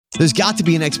There's got to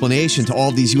be an explanation to all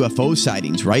of these UFO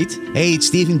sightings, right? Hey, it's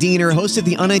Stephen Diener, host of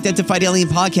the Unidentified Alien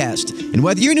Podcast. And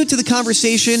whether you're new to the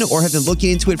conversation or have been looking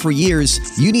into it for years,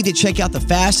 you need to check out the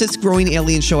fastest growing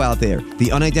alien show out there,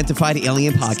 the Unidentified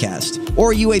Alien Podcast,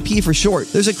 or UAP for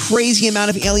short. There's a crazy amount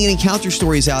of alien encounter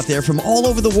stories out there from all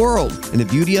over the world. And the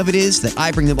beauty of it is that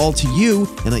I bring them all to you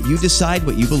and let you decide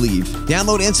what you believe.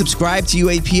 Download and subscribe to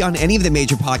UAP on any of the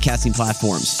major podcasting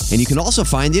platforms. And you can also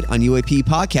find it on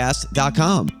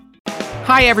UAPpodcast.com.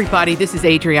 Hi, everybody. This is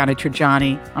Adriana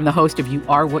Trajani. I'm the host of You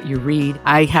Are What You Read.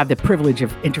 I have the privilege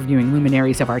of interviewing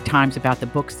luminaries of our times about the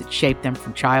books that shaped them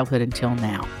from childhood until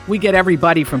now. We get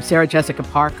everybody from Sarah Jessica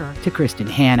Parker to Kristen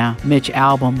Hanna, Mitch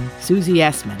Albom, Susie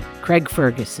Essman, Craig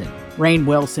Ferguson, Rainn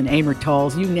Wilson, Amor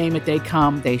Tolls, you name it, they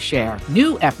come, they share.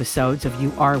 New episodes of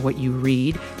You Are What You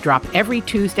Read drop every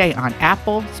Tuesday on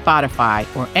Apple, Spotify,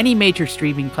 or any major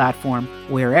streaming platform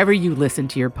wherever you listen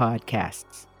to your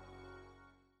podcasts.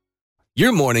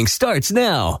 Your morning starts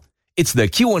now. It's the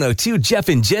Q102 Jeff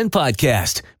and Jen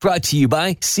podcast brought to you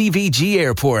by CVG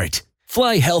Airport.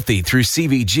 Fly healthy through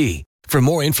CVG. For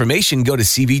more information, go to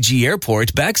CVG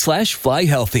Airport /fly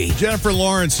healthy. Jennifer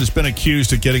Lawrence has been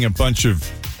accused of getting a bunch of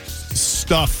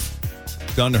stuff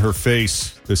done to her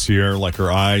face this year, like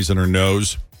her eyes and her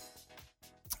nose.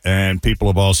 And people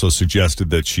have also suggested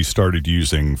that she started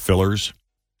using fillers,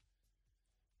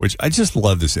 which I just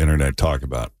love this internet talk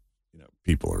about.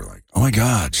 People are like, oh, my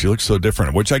God, she looks so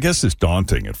different, which I guess is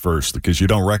daunting at first because you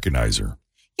don't recognize her.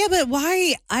 Yeah, but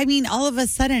why? I mean, all of a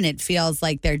sudden it feels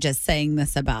like they're just saying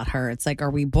this about her. It's like, are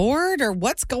we bored or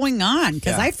what's going on?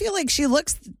 Because I feel like she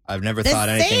looks I've never thought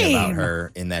anything about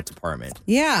her in that department.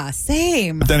 Yeah,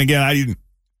 same. But then again, I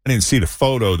didn't see the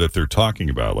photo that they're talking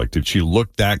about. Like, did she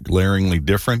look that glaringly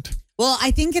different? Well,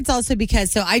 I think it's also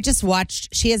because, so I just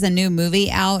watched, she has a new movie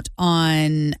out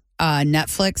on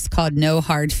Netflix called No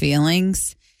Hard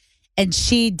Feelings. And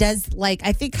she does, like,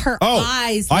 I think her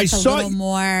eyes look a little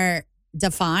more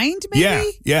defined, maybe?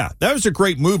 Yeah. That was a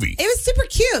great movie. It was super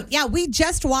cute. Yeah, we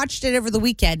just watched it over the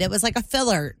weekend. It was like a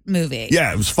filler movie.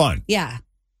 Yeah, it was fun. Yeah.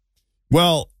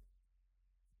 Well,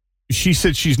 she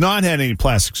said she's not had any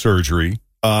plastic surgery.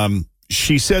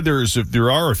 She said there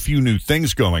are a few new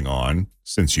things going on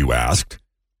since you asked.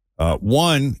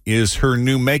 One is her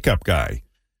new makeup guy.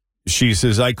 She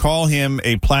says, I call him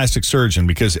a plastic surgeon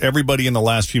because everybody in the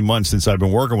last few months since I've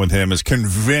been working with him is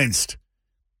convinced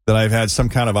that I've had some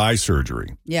kind of eye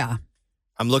surgery. Yeah.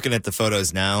 I'm looking at the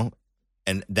photos now,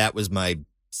 and that was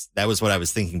what I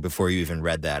was thinking before you even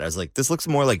read that. I was like, this looks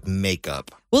more like makeup.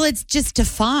 Well, it's just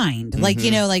defined. Mm-hmm. Like,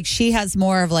 like she has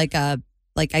more of like I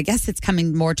guess it's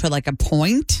coming more to like a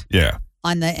point. Yeah.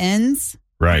 On the ends.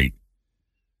 Right.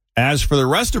 As for the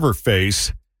rest of her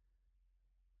face,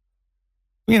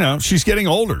 she's getting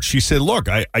older. She said, look,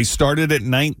 I started at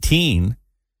 19,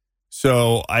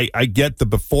 so I get the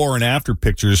before and after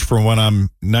pictures from when I'm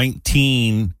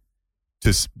 19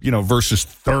 to, versus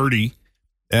 30.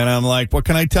 And I'm like, what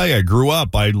can I tell you? I grew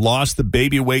up. I lost the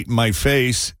baby weight in my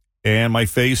face, and my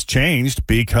face changed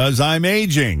because I'm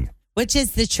aging. Which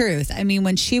is the truth. I mean,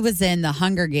 when she was in the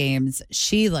Hunger Games,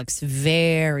 she looks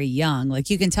very young. Like,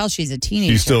 you can tell she's a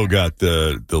teenager. She's still got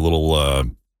the little...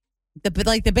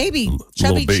 the baby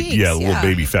chubby cheeks. Yeah, little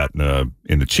baby fat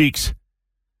in the cheeks.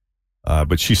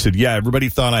 But she said, yeah, everybody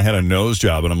thought I had a nose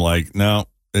job. And I'm like, no,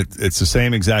 it's the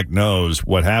same exact nose.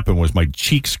 What happened was my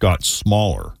cheeks got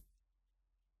smaller.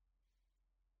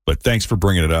 But thanks for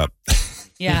bringing it up.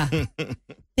 Yeah.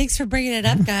 Thanks for bringing it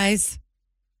up, guys.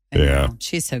 Yeah.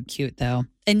 She's so cute, though.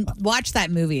 And watch that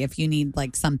movie if you need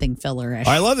like something fillerish.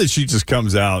 I love that she just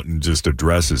comes out and just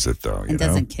addresses it, though. And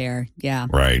doesn't care. Yeah.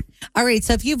 Right. All right.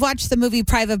 So if you've watched the movie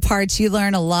Private Parts, you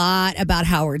learn a lot about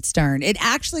Howard Stern. It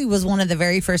actually was one of the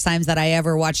very first times that I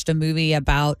ever watched a movie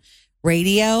about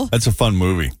radio. That's a fun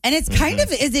movie. And it's kind of,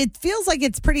 it feels like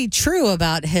it's pretty true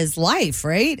about his life,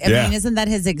 right? I mean, isn't that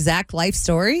his exact life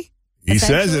story? He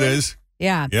says it is.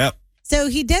 Yeah. Yep. So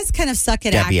he does kind of suck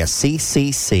at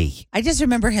WCCC. I just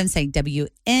remember him saying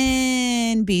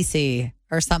WNBC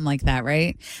or something like that,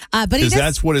 right? But because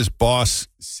that's what his boss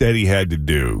said he had to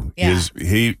do. Yeah.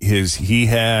 He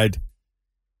had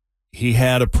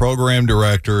a program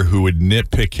director who would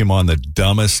nitpick him on the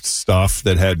dumbest stuff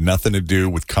that had nothing to do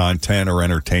with content or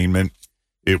entertainment.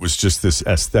 It was just this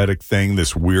aesthetic thing,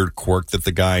 this weird quirk that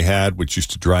the guy had, which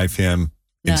used to drive him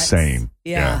insane.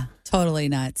 Yeah, totally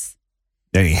nuts.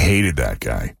 And he hated that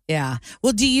guy. Yeah.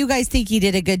 Well, do you guys think he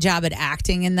did a good job at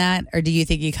acting in that? Or do you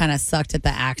think he kind of sucked at the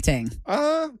acting?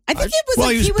 I think it was well,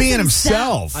 like he was being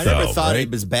himself. I never though, thought right?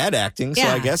 it was bad acting, so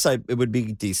Yeah. I guess it would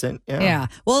be decent. Yeah.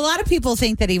 Well, a lot of people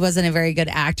think that he wasn't a very good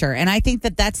actor. And I think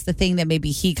that that's the thing that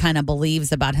maybe he kind of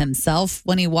believes about himself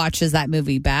when he watches that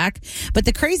movie back. But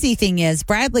the crazy thing is,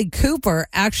 Bradley Cooper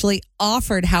actually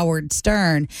offered Howard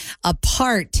Stern a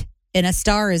part in A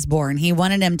Star is Born. He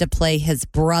wanted him to play his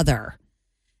brother.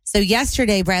 So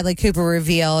yesterday, Bradley Cooper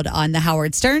revealed on the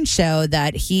Howard Stern show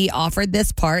that he offered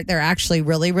this part. They're actually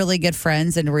really, really good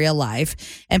friends in real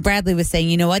life. And Bradley was saying,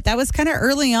 you know what? That was kind of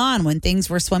early on when things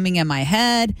were swimming in my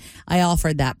head. I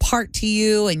offered that part to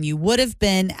you, and you would have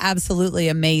been absolutely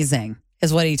amazing,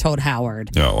 is what he told Howard.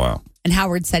 Oh, wow. And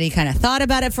Howard said he kind of thought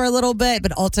about it for a little bit,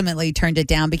 but ultimately turned it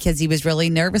down because he was really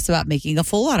nervous about making a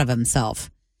fool out of himself,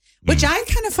 which I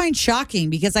kind of find shocking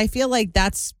because I feel like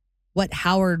that's what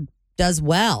Howard does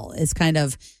well, is kind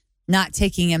of not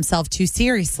taking himself too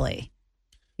seriously,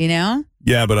 you know?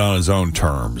 Yeah, but on his own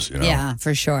terms, Yeah,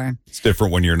 for sure. It's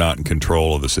different when you're not in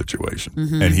control of the situation.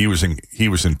 And he was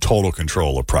in total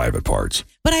control of private parts.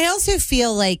 But I also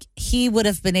feel like he would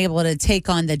have been able to take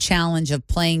on the challenge of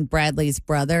playing Bradley's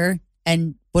brother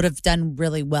and would have done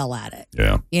really well at it.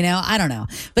 Yeah. You know, I don't know.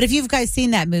 But if you've guys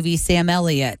seen that movie, Sam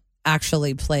Elliott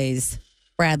actually plays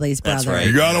Bradley's brother. That's right.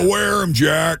 You got to wear him,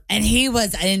 Jack. And he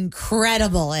was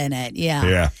incredible in it. Yeah.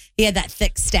 Yeah. He had that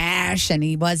thick stash and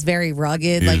he was very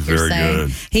rugged, He like was you're very saying.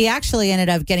 good. He actually ended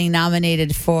up getting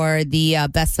nominated for the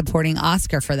Best Supporting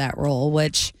Oscar for that role,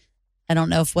 which I don't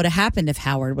know if would have happened if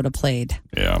Howard would have played.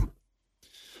 Yeah.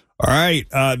 All right.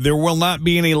 There will not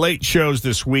be any late shows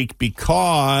this week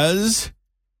because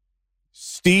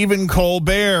Stephen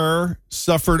Colbert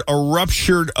suffered a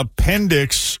ruptured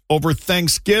appendix over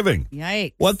Thanksgiving.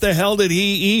 Yikes. What the hell did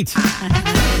he eat?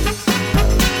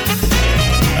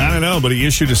 I don't know, but he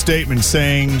issued a statement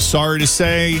saying, sorry to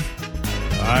say,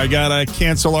 I got to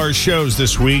cancel our shows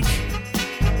this week.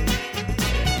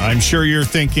 I'm sure you're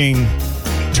thinking,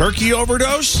 turkey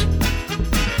overdose?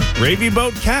 Gravy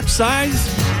boat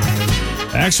capsize?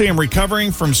 Actually, I'm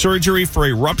recovering from surgery for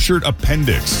a ruptured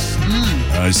appendix.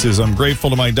 He says, I'm grateful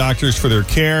to my doctors for their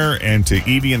care and to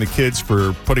Evie and the kids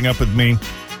for putting up with me.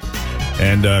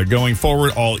 And going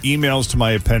forward, all emails to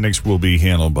my appendix will be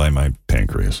handled by my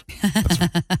pancreas. That's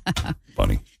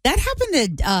funny. That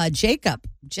happened to Jacob,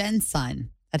 Jen's son,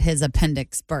 at his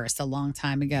appendix burst a long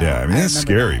time ago. Yeah, I mean, that's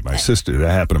scary. That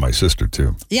happened to my sister,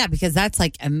 too. Yeah, because that's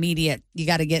like immediate. You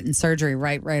got to get in surgery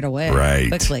right away. Right.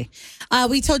 Quickly.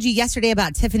 We told you yesterday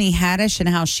about Tiffany Haddish and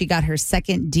how she got her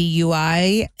second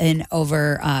DUI in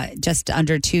over just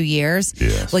under 2 years.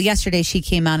 Yes. Well, yesterday she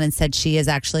came out and said she is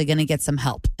actually going to get some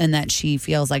help and that she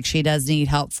feels like she does need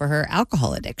help for her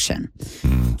alcohol addiction.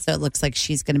 So it looks like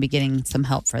she's going to be getting some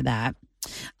help for that.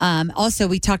 Also,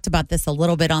 we talked about this a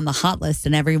little bit on the hot list,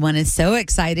 and everyone is so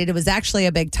excited. It was actually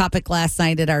a big topic last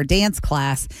night at our dance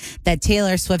class that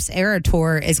Taylor Swift's Era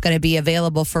Tour is going to be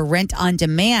available for rent on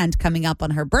demand coming up on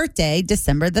her birthday,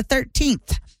 December the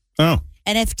 13th. Oh.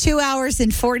 And if 2 hours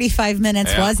and 45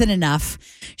 minutes wasn't enough,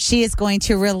 she is going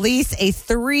to release a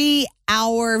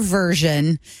 3-hour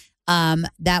version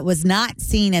that was not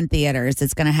seen in theaters.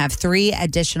 It's going to have 3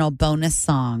 additional bonus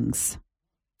songs.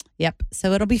 Yep.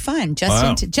 So it'll be fun.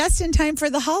 Just in time for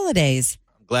the holidays.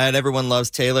 I'm glad everyone loves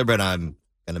Taylor, but I'm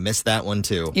going to miss that one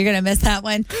too. You're going to miss that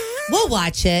one? We'll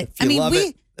watch it. If you love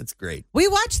it, that's great. We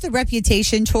watched the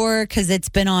Reputation tour because it's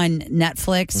been on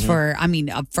Netflix for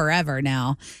forever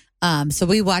now. So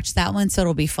we watched that one, so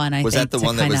it'll be fun. Was that the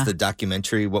one that was the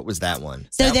documentary? What was that one?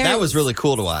 So that was really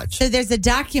cool to watch. So there's a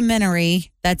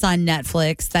documentary that's on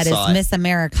Netflix that is Miss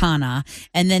Americana,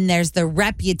 and then there's the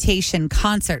Reputation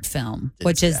concert film,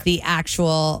 which is the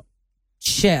actual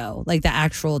show, like the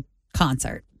actual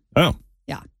concert. Oh.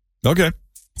 Yeah. Okay.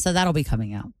 So that'll be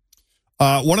coming out.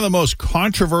 One of the most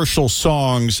controversial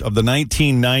songs of the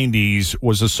 1990s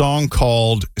was a song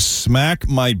called Smack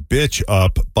My Bitch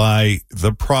Up by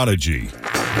The Prodigy.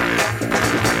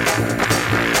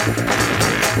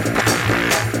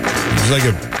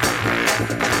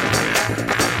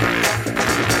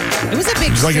 It was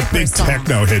a big song.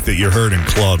 techno hit that you heard in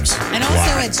clubs. And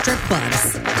also at strip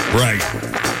clubs. Right.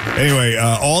 Anyway,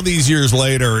 all these years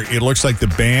later, it looks like the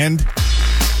band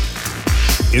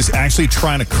is actually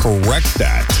trying to correct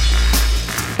that.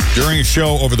 During a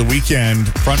show over the weekend,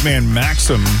 frontman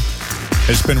Maxim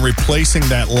has been replacing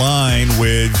that line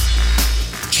with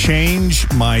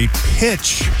change my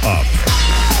pitch up.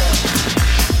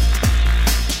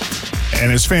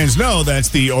 And as fans know, that's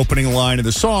the opening line of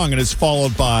the song, and it's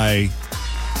followed by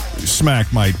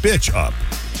smack my bitch up.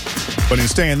 But in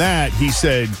saying that, he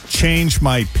said, change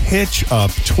my pitch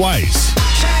up twice.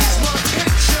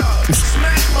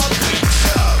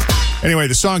 Anyway,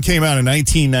 the song came out in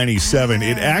 1997.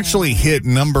 It actually hit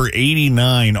number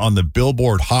 89 on the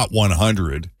Billboard Hot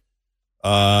 100.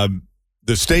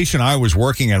 The station I was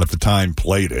working at the time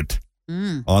played it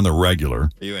on the regular.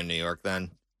 Are you in New York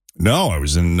then? No, I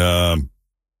was in Florida.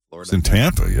 I was in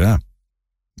Tampa, yeah.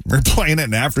 We're playing it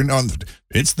in the afternoon.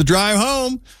 It's the drive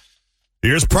home.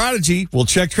 Here's Prodigy. We'll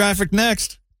check traffic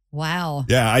next. Wow.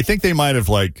 Yeah, I think they might have,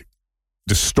 like,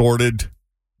 distorted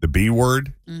the B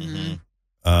word.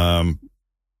 Mm-hmm.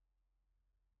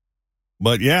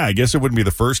 But yeah, I guess it wouldn't be the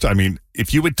first time. I mean,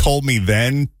 if you had told me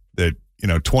then that,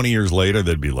 20 years later,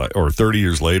 they'd be like, or 30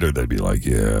 years later, they'd be like,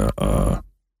 yeah, I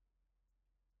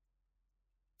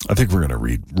think we're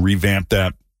going to revamp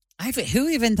that. Who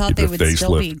even thought they would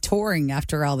still be touring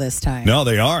after all this time? No,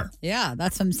 they are. Yeah,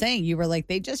 that's what I'm saying. You were like,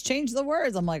 they just changed the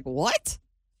words. I'm like, what?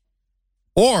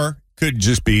 Or could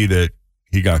just be that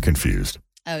he got confused.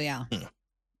 Oh, yeah.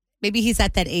 Maybe he's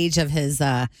at that age of his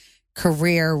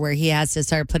career where he has to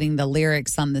start putting the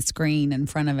lyrics on the screen in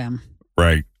front of him.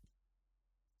 Right.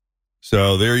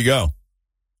 So there you go.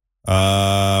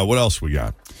 What else we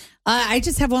got? I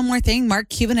just have one more thing. Mark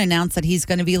Cuban announced that he's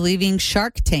going to be leaving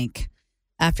Shark Tank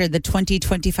after the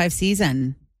 2025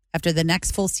 season. After the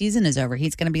next full season is over,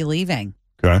 he's going to be leaving.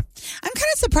 Okay. I'm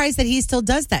kind of surprised that he still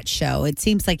does that show. It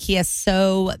seems like he has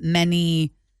so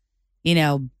many,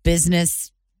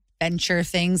 business venture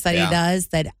things that he does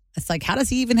that it's like, how does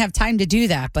he even have time to do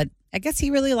that? But I guess he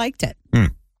really liked it.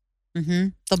 Mm-hmm.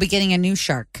 They'll be getting a new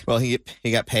shark. Well, he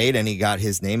got paid and he got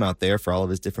his name out there for all of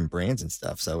his different brands and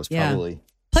stuff. So it was probably.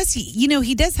 Plus,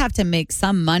 he does have to make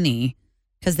some money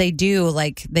because they do,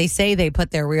 like, they say they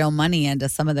put their real money into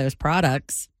some of those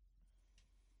products.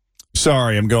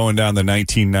 Sorry, I'm going down the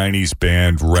 1990s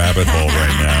band rabbit hole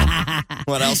right now.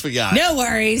 What else we got? No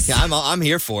worries. Yeah, I'm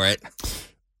here for it.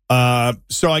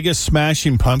 So I guess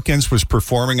Smashing Pumpkins was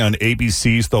performing on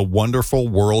ABC's The Wonderful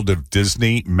World of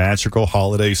Disney Magical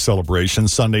Holiday Celebration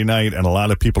Sunday night, and a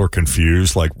lot of people are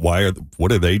confused. Like, what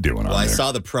are they doing on there? I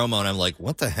saw the promo, and I'm like,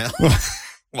 what the hell?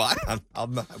 Why? I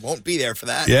won't be there for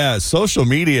that. Yeah, social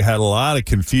media had a lot of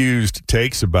confused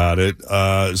takes about it.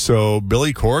 So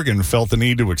Billy Corgan felt the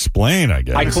need to explain, I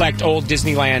guess. I collect old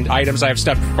Disneyland items. I have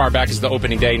stuff as far back as the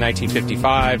opening day,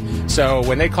 1955. So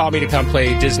when they call me to come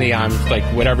play Disney, I'm like,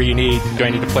 whatever you need. Do I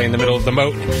need to play in the middle of the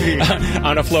moat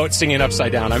on a float singing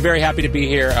Upside Down? I'm very happy to be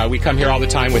here. We come here all the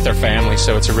time with our family,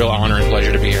 so it's a real honor and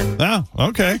pleasure to be here. Oh,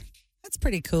 okay. That's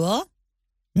pretty cool.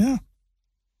 Yeah.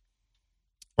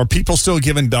 Are people still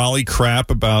giving Dolly crap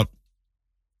about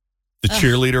the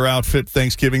cheerleader outfit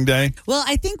Thanksgiving Day? Well,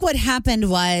 I think what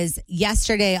happened was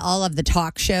yesterday all of the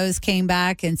talk shows came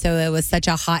back, and so it was such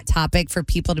a hot topic for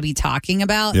people to be talking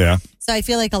about. Yeah. So I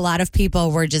feel like a lot of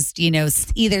people were just,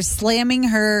 either slamming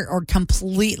her or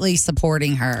completely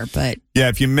supporting her. But yeah,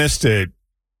 if you missed it,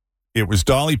 it was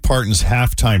Dolly Parton's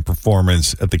halftime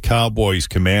performance at the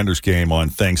Cowboys-Commanders game on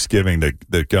Thanksgiving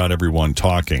that got everyone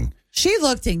talking. she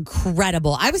looked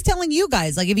incredible. I was telling you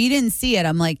guys, like, if you didn't see it,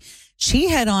 I'm like, she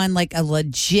had on like a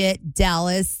legit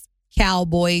Dallas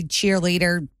Cowboy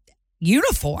cheerleader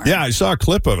uniform. Yeah, I saw a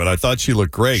clip of it. I thought she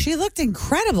looked great. She looked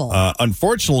incredible.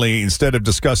 Unfortunately, instead of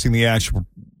discussing the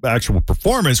actual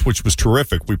performance, which was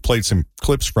terrific, we played some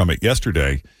clips from it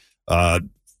yesterday.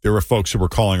 There were folks who were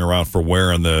calling her out for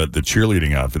wearing the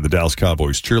cheerleading outfit, the Dallas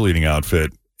Cowboys cheerleading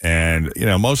outfit. And, you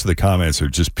know, most of the comments are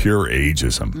just pure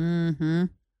ageism. Mm-hmm.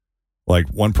 Like,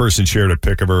 one person shared a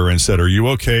pic of her and said, "Are you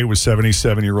okay with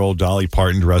 77-year-old Dolly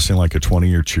Parton dressing like a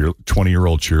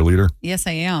 20-year-old cheerleader?" Yes,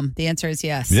 I am. The answer is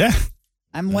yes. Yeah.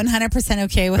 I'm 100%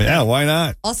 okay with it. Yeah, why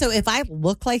not? Also, if I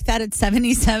look like that at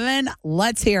 77,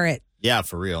 let's hear it. Yeah,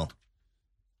 for real.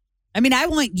 I mean, I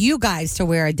want you guys to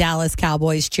wear a Dallas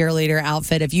Cowboys cheerleader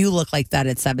outfit if you look like that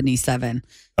at 77.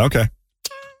 Okay.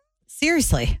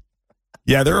 Seriously.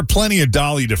 Yeah, there are plenty of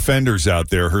Dolly defenders out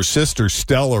there. Her sister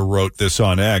Stella wrote this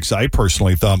on X. I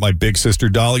personally thought my big sister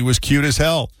Dolly was cute as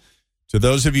hell. To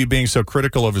those of you being so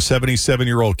critical of a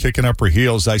 77-year-old kicking up her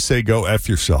heels, I say go F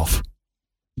yourself.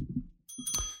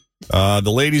 The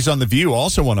ladies on The View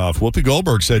also went off. Whoopi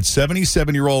Goldberg said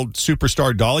 77-year-old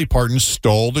superstar Dolly Parton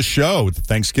stole the show at the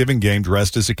Thanksgiving game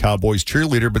dressed as a Cowboys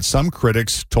cheerleader, but some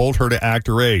critics told her to act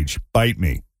her age. Bite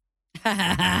me.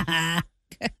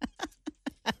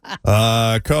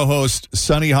 Co-host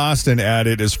Sonny Hostin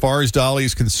added, as far as Dolly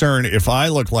is concerned, if I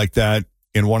look like that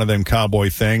in one of them cowboy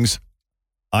things,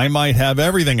 I might have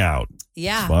everything out.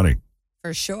 Yeah. Funny.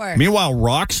 For sure. Meanwhile,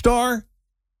 Rockstar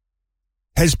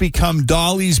has become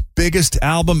Dolly's biggest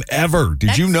album ever.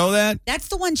 Did you know that? That's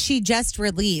the one she just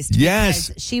released.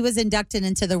 Yes. She was inducted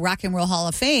into the Rock and Roll Hall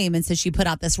of Fame, and so she put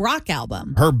out this rock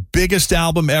album. Her biggest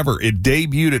album ever. It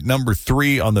debuted at number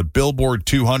 3 on the Billboard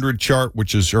 200 chart,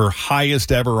 which is her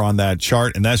highest ever on that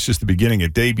chart, and that's just the beginning.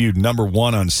 It debuted number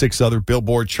 1 on 6 other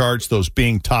Billboard charts, those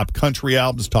being top country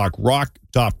albums, top rock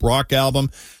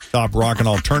album, top rock and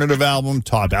alternative album,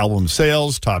 top album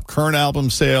sales, top current album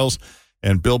sales,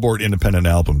 and Billboard independent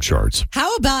album charts.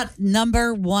 How about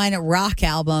number 1 rock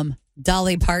album,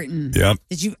 Dolly Parton? Yep.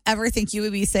 Did you ever think you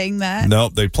would be saying that?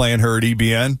 Nope. They playing her at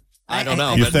EBN? I don't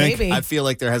know. You but think? I feel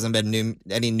like there hasn't been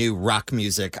any new rock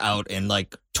music out in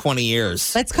like 20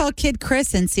 years. Let's call Kid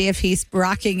Chris and see if he's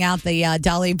rocking out the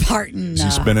Dolly Parton. Is he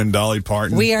spinning Dolly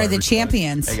Parton? We are the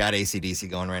champions. I got AC/DC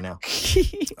going right now.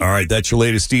 All right, that's your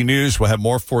latest E-News. We'll have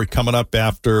more for you coming up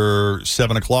after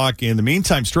 7 o'clock. In the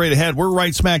meantime, straight ahead, we're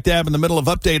right smack dab in the middle of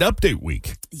Update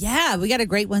Week. Yeah, we got a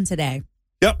great one today.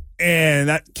 Yep, and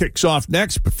that kicks off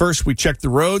next. But first, we check the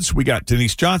roads. We got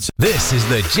Denise Johnson. This is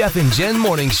the Jeff and Jen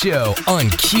Morning Show on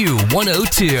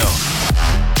Q102.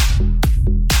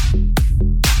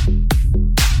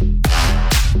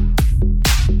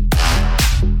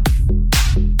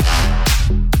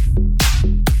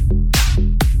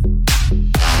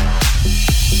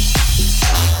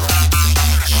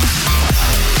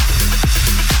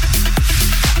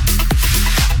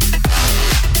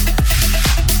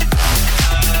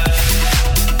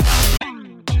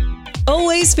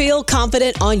 Always feel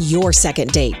confident on your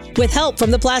second date. With help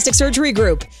from the Plastic Surgery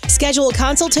Group. Schedule a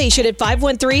consultation at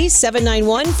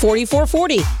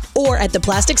 513-791-4440 or at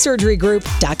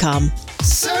theplasticsurgerygroup.com.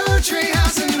 Surgery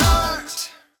has an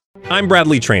art. I'm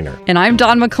Bradley Trainer. And I'm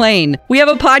Don McClain. We have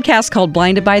a podcast called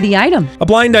Blinded by the Item. A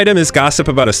blind item is gossip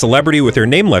about a celebrity with their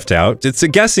name left out. It's a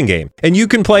guessing game, and you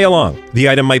can play along. The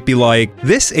item might be like,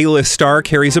 this A-list star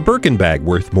carries a Birkin bag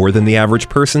worth more than the average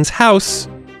person's house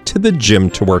to the gym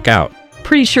to work out.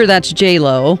 Pretty sure that's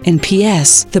J-Lo. And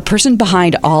P.S. the person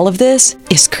behind all of this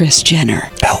is Kris Jenner,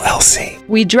 LLC.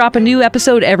 We drop a new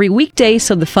episode every weekday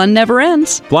so the fun never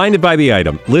ends. Blinded by the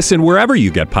Item. Listen wherever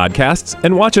you get podcasts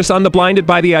and watch us on the Blinded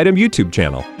by the Item YouTube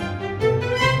channel.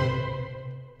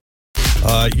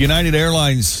 United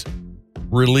Airlines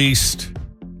released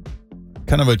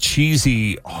kind of a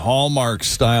cheesy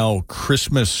Hallmark-style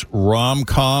Christmas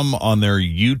rom-com on their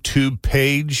YouTube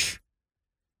page.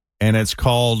 And it's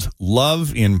called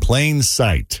Love in Plain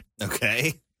Sight.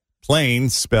 Okay. Plain,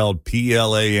 spelled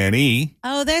Plane.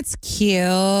 Oh, that's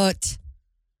cute.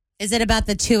 Is it about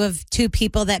the two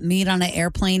people that meet on an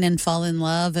airplane and fall in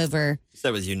love over?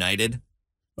 That was United.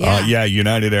 Yeah,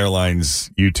 United Airlines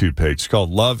YouTube page. It's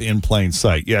called Love in Plain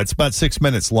Sight. Yeah, it's about 6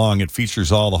 minutes long. It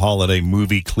features all the holiday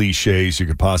movie cliches you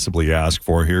could possibly ask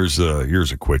for. Here's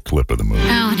a quick clip of the movie.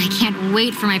 Oh, and I can't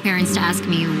wait for my parents to ask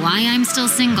me why I'm still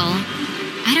single.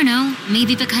 I don't know,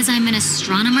 maybe because I'm an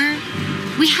astronomer?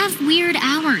 We have weird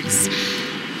hours.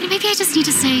 And maybe I just need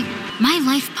to say, my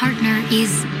life partner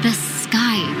is the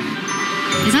sky.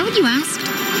 Is that what you asked?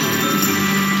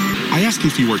 I asked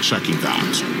if you were checking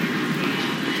that.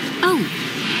 Oh,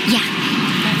 yeah.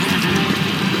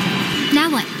 Now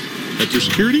what? At your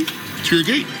security, to your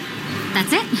gate.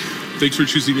 That's it? Thanks for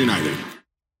choosing United.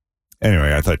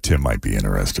 Anyway, I thought Tim might be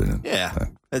interested in. Yeah,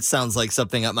 that sounds like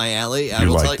something up my alley.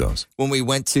 You like those? When we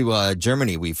went to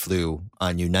Germany, we flew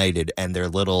on United, and their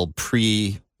little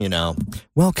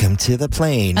welcome to the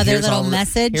plane. Oh, their little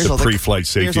message? The pre-flight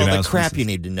safety announcements. Here's all the crap you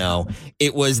need to know.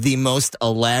 It was the most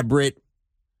elaborate,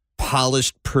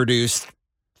 polished, produced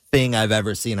thing I've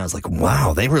ever seen. I was like,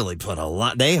 wow, they really put a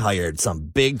lot. They hired some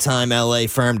big-time LA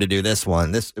firm to do this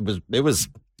one. It was.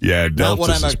 Yeah,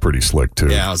 Delta's is pretty slick, too.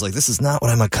 Yeah, I was like, this is not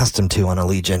what I'm accustomed to on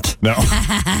Allegiant. No.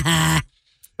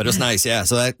 But it was nice, yeah.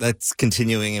 So that's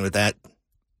continuing with that.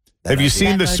 Have you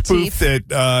seen the spoof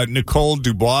that Nicole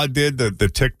Dubois did? The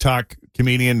TikTok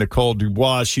comedian Nicole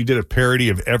Dubois, she did a parody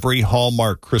of every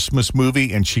Hallmark Christmas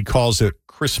movie, and she calls it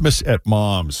Christmas at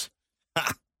Mom's.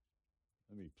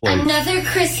 Another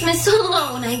Christmas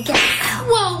alone, I guess.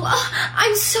 Whoa,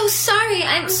 I'm so sorry.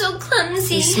 I'm so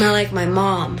clumsy. You smell like my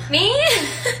mom. Me?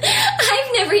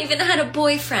 I've never even had a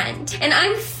boyfriend, and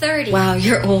I'm 30. Wow,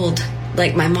 you're old,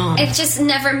 like my mom. I've just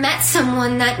never met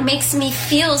someone that makes me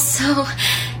feel so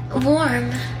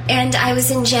warm. And I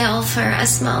was in jail for a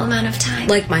small amount of time.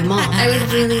 Like my mom. I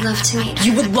would really love to meet her.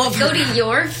 You would love her. Go to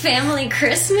your family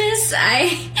Christmas?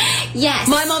 Yes.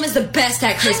 My mom is the best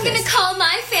at Christmas. I'm going to call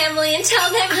my family and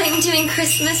tell them I'm doing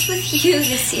Christmas with you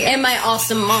this year. And my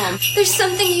awesome mom. There's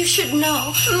something you should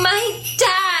know. My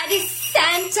dad is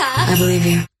Santa. I believe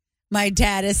you. My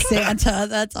dad is Santa.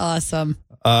 That's awesome.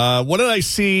 What did I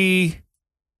see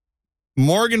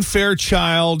Morgan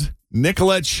Fairchild,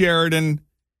 Nicolette Sheridan,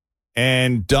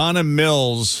 and Donna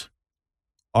Mills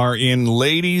are in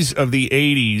Ladies of the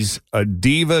 80s, a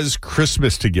Divas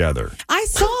Christmas Together. I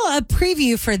saw a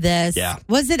preview for this. Yeah.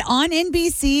 Was it on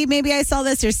NBC? Maybe I saw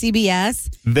this, or CBS.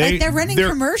 They're running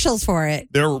commercials for it.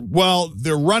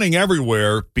 They're running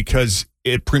everywhere because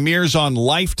it premieres on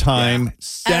Lifetime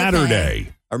Saturday.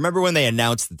 Okay. I remember when they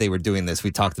announced that they were doing this,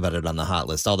 we talked about it on the hot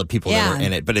list, all the people that were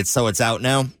in it, but it's out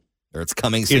now, or it's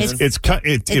coming soon.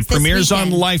 It premieres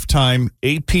on Lifetime,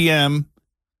 8 p.m.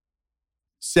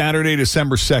 Saturday,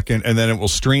 December 2nd, and then it will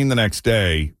stream the next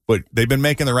day. But they've been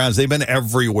making the rounds. They've been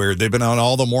everywhere. They've been on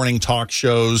all the morning talk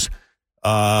shows.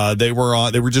 They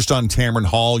were just on Tamron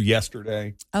Hall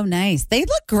yesterday. Oh, nice. They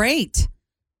look great.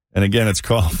 And again, it's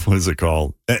called, what is it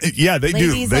called? Yeah, they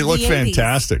do. They look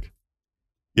fantastic.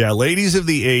 Yeah, Ladies of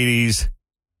the 80s,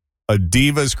 a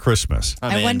Divas Christmas.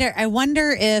 I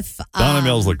wonder if Donna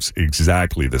Mills looks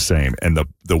exactly the same, and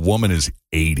the woman is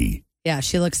 80. Yeah,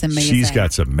 she looks amazing. She's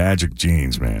got some magic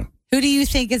genes, man. Who do you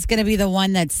think is going to be the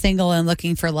one that's single and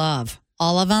looking for love?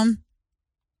 All of them?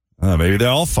 Maybe they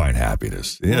all find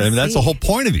happiness. Yeah, I mean, that's the whole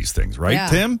point of these things, right,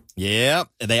 Tim? Yep.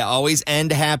 They always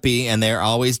end happy, and they're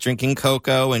always drinking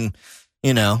cocoa and,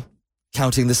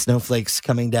 counting the snowflakes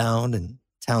coming down and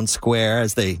town square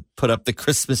as they put up the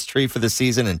Christmas tree for the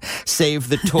season and save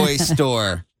the toy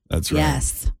store. That's right.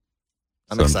 Yes.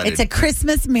 I'm excited. It's a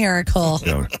Christmas miracle.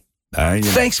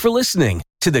 Thanks for listening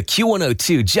to the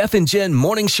Q102 Jeff and Jen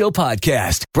Morning Show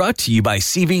podcast, brought to you by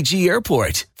CVG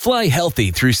Airport. Fly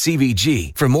healthy through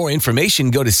CVG. For more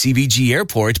information, go to CVG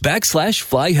Airport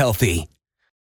 /fly healthy.